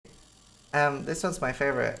This one's my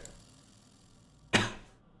favorite.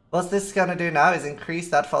 What this is gonna do now is increase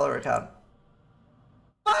that follower count.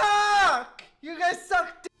 Fuck! You guys suck.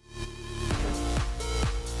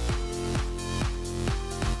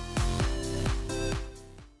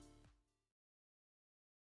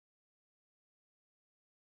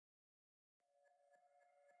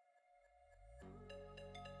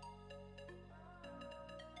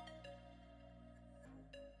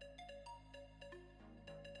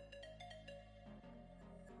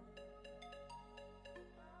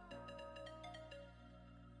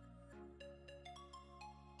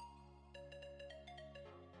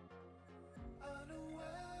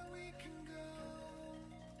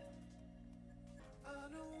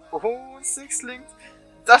 Oh, Sixlink.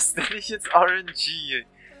 Das nenne ich jetzt RNG.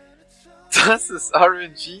 Das ist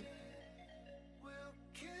RNG.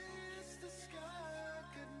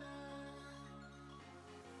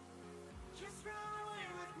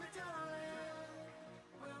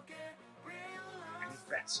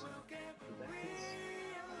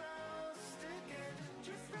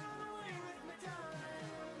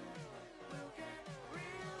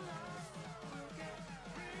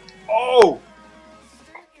 Oh!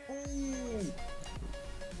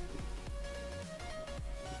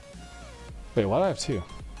 Wait, why do I have two?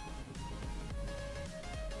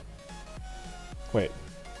 Wait,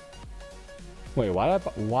 why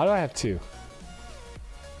do I have two?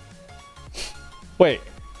 Wait.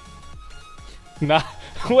 Nah.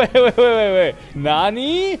 Wait.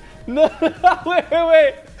 Nani? No.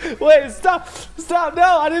 Wait. Stop.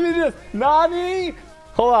 No, I didn't mean this. Nani?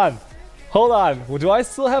 Hold on. Do I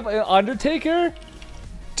still have an Undertaker?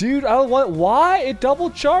 Dude, I don't want. Why? It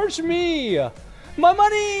double charged me. My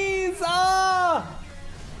monies! Ah!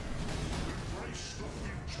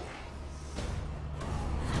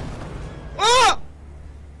 Ah!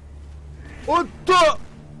 What the?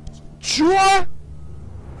 What?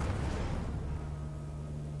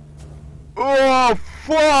 Oh,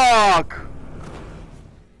 fuck!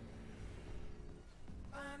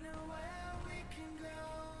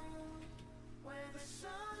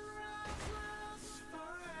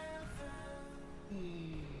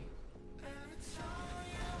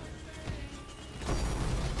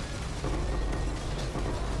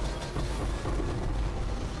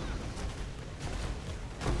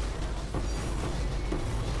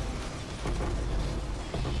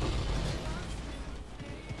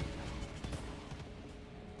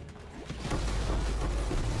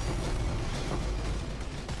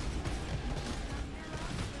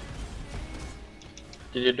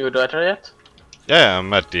 Did you do that yet? Yeah,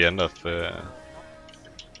 I'm at the end of the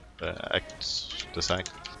act, this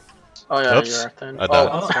act. Oh yeah, Oops, you're at the end. I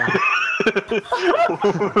Oh, died.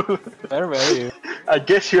 where were you? I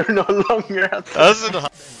guess you're no longer at the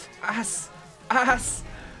Ass!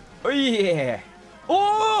 Oh yeah!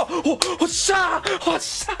 Oh!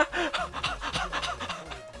 Hotcha!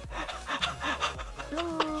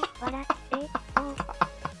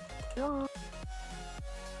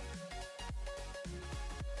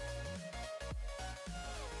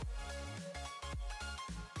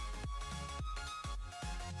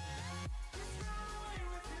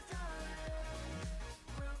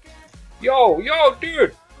 Yo,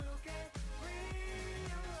 dude!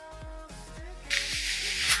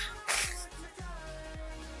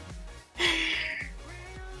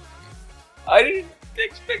 I didn't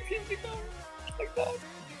expect him to go like that.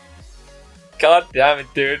 God damn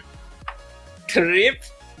it, dude. Trip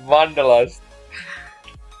Wanderlust.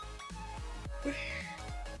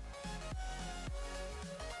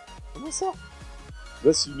 Comment ça?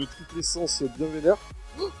 Là, c'est une triple essence bien vénère.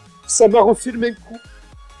 Ça m'a refait le même coup.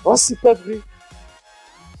 Oh, c'est pas vrai.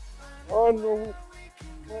 Oh non.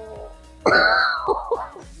 Non.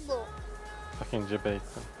 Fucking debate.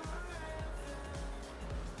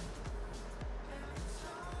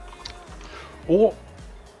 Oh!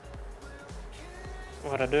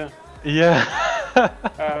 What'd I do? Yeah!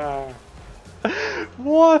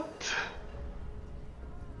 What?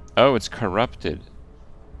 Oh, it's corrupted.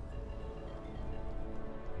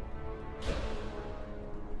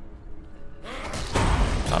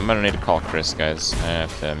 I'm gonna need to call Chris, guys. I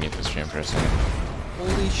have to mute the stream for a second.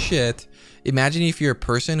 Holy shit. Imagine if you're a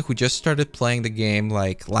person who just started playing the game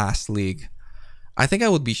like last league. I think I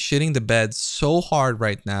would be shitting the bed so hard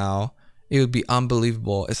right now. It would be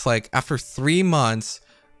unbelievable. It's like after 3 months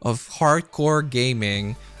of hardcore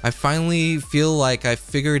gaming, I finally feel like I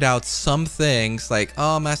figured out some things like,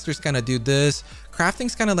 oh, Master's kind of do this.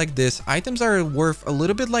 Crafting's kind of like this. Items are worth a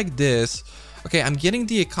little bit like this. okay, I'm getting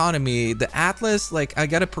the economy, the Atlas, like I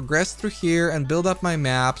gotta progress through here and build up my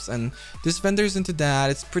maps, and this vendor's into that.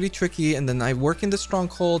 It's pretty tricky, and then I work in the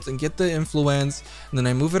strongholds and get the influence, and then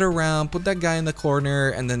I move it around, put that guy in the corner,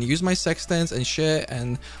 and then use my sextants and shit.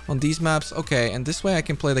 And on these maps, okay, and this way I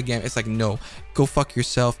can play the game. It's like, no, go fuck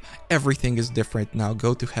yourself. Everything is different now.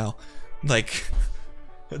 Go to hell. Like,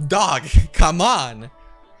 dog, come on.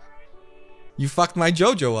 You fucked my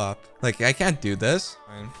JoJo up. Like, I can't do this.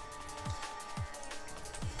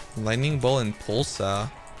 Lightning Bolt and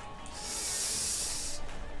Pulsa.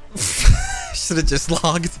 Should have just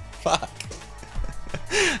logged. Fuck.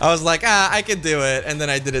 I was like, I can do it. And then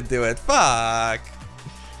I didn't do it. Fuck.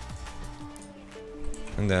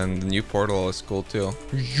 And then the new portal is cool too.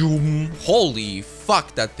 Holy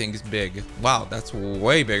fuck, that thing's big. Wow, that's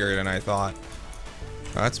way bigger than I thought.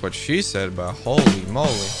 That's what she said, but holy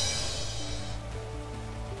moly.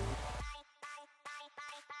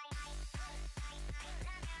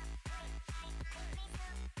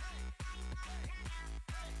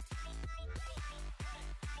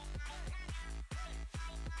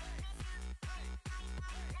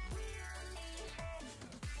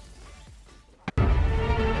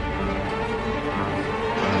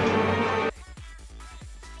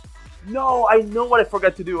 No, I know what I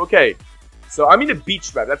forgot to do. Okay, so I'm in a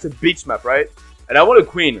beach map. That's a beach map, right? And I want a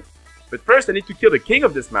queen. But first, I need to kill the king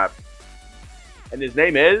of this map. And his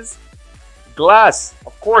name is... Glass,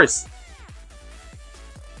 of course.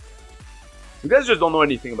 You guys just don't know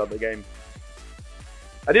anything about the game.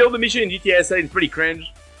 I did all the mission in GTA SA. It's pretty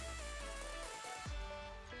cringe.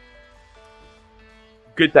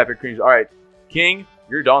 Good type of cringe. Alright, king,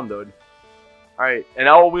 you're done, dude. Alright, and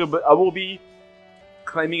I will be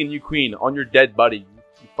claiming a new queen on your dead body,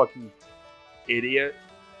 you fucking idiot.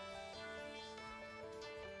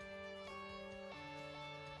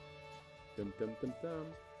 Dum, dum, dum, dum.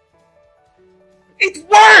 It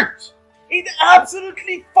worked! It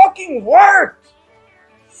absolutely fucking worked!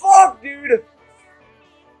 Fuck, dude!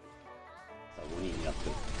 5人やって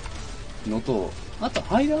るのと、あと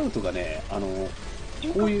ハイドアウトがね、こ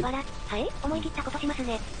ういう。はい、思い切ったことします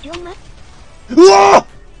ね。14万。うわっ！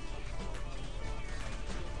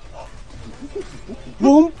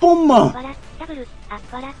ポンポンマン。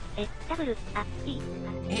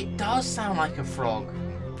It does sound like a frog.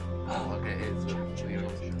 Oh, okay, it's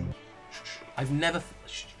I've never.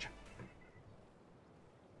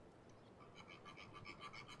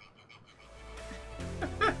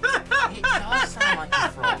 It does sound like a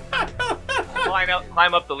frog.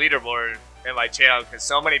 Climb up the leaderboard in my channel because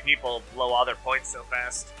so many people blow all their points so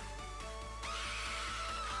fast.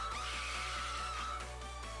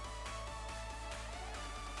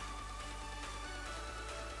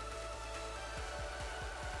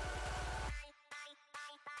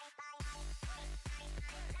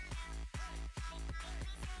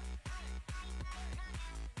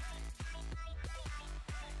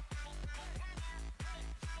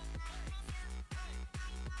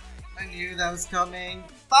 I knew that was coming.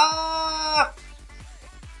 Fuck!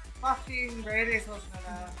 Fucking Brady's listening to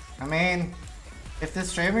that. I mean, if the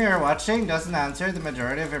streamer you're watching doesn't answer the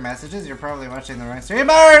majority of your messages, you're probably watching the wrong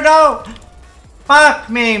streamer. No! Fuck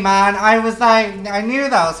me, man. I knew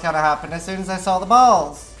that was gonna happen as soon as I saw the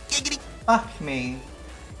balls. Fuck me.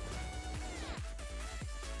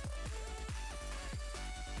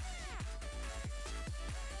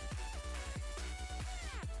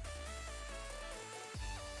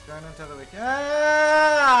 Going until the weekend.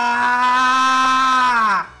 Ah!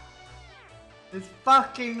 This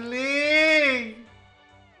fucking league!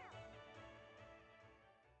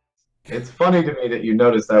 It's funny to me that you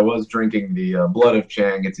noticed I was drinking the Blood of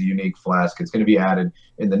Chang. It's a unique flask. It's going to be added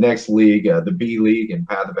in the next league, the B League in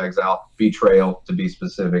Path of Exile. Betrayal, to be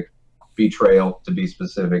specific. Betrayal, to be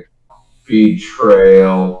specific.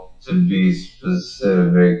 Betrayal, to be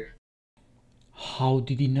specific. How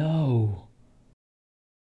did he know?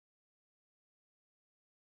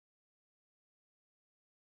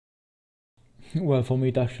 Well, for me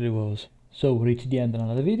it actually was. So we reached the end of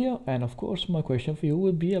another video, and of course my question for you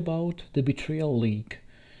will be about the Betrayal League.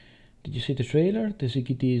 Did you see the trailer, the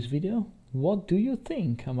ZKT's video? What do you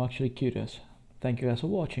think? I'm actually curious. Thank you guys for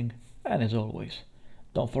watching, and as always,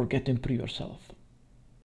 don't forget to improve yourself.